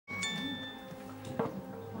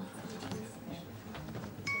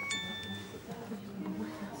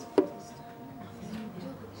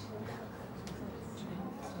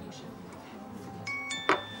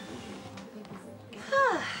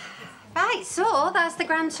Right, so that's the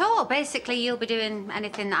grand tour. Basically, you'll be doing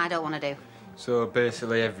anything that I don't want to do. So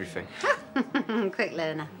basically everything. Quick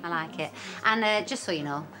learner, I like it. And just so you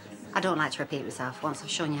know, I don't like to repeat myself. Once I've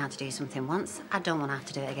shown you how to do something once, I don't want to have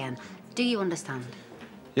to do it again. Do you understand?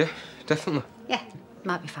 Yeah, definitely. Yeah,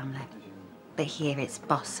 might be family. But here it's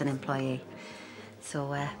boss and employee.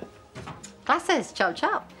 So, glasses, chop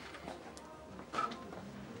chop.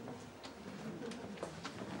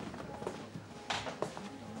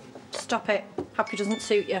 Stop it. Happy doesn't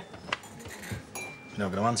suit you. You're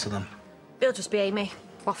not going to answer them. It'll just be Amy,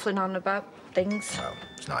 waffling on about things. No,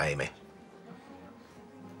 it's not Amy.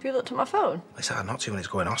 Have you looked at my phone? It's hard not to when it's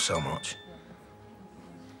going off so much.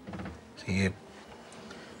 So you're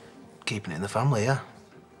keeping it in the family, yeah?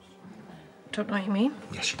 Don't know what you mean.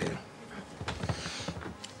 Yes, you do.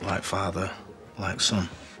 Like father, like son.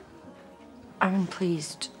 Aaron,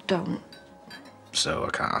 please, don't. So I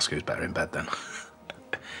can't ask who's better in bed then.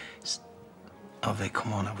 Oh, Vic,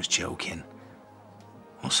 come on, I was joking.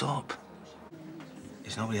 What's up?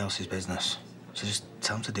 It's nobody else's business. So just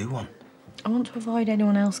tell them to do one. I want to avoid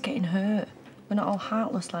anyone else getting hurt. We're not all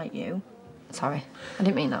heartless like you. Sorry, I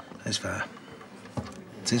didn't mean that. It's fair.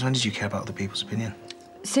 Since when did you care about other people's opinion?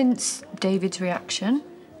 Since David's reaction,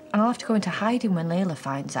 and I'll have to go into hiding when Layla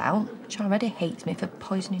finds out. She already hates me for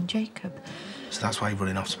poisoning Jacob. So that's why you're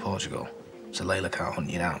running off to Portugal? So Layla can't hunt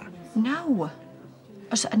you down? No.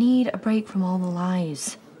 I need a break from all the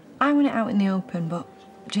lies. I want it out in the open, but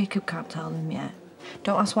Jacob can't tell them yet.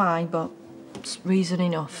 Don't ask why, but it's reason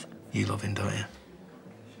enough. You love him, don't you?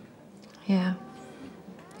 Yeah.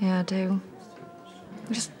 Yeah, I do.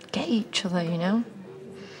 We just get each other, you know?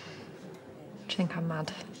 Do you think I'm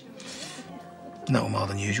mad? No more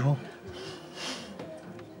than usual.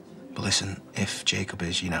 But listen, if Jacob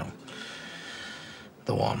is, you know,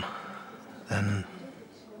 the one, then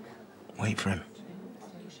wait for him.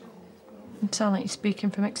 You sound like you're speaking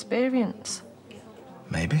from experience.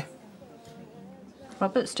 Maybe.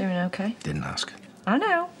 Robert's doing okay. Didn't ask. I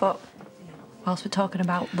know, but whilst we're talking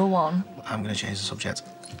about the one... I'm going to change the subject.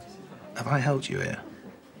 Have I helped you here?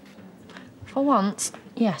 For once,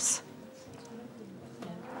 yes.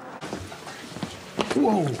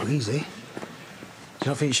 Whoa, easy. Do you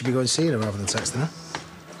not think you should be going to see her rather than texting her?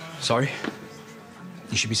 Sorry?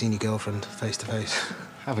 You should be seeing your girlfriend face to face.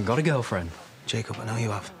 I haven't got a girlfriend. Jacob, I know you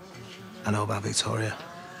have. I know about Victoria.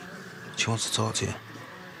 She wants to talk to you.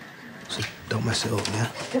 So don't mess it up,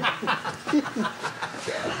 yeah?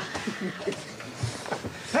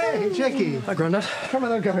 Hey, Jackie. Hi, Grandad. How are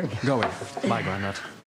they going? Going. Bye, Grandad.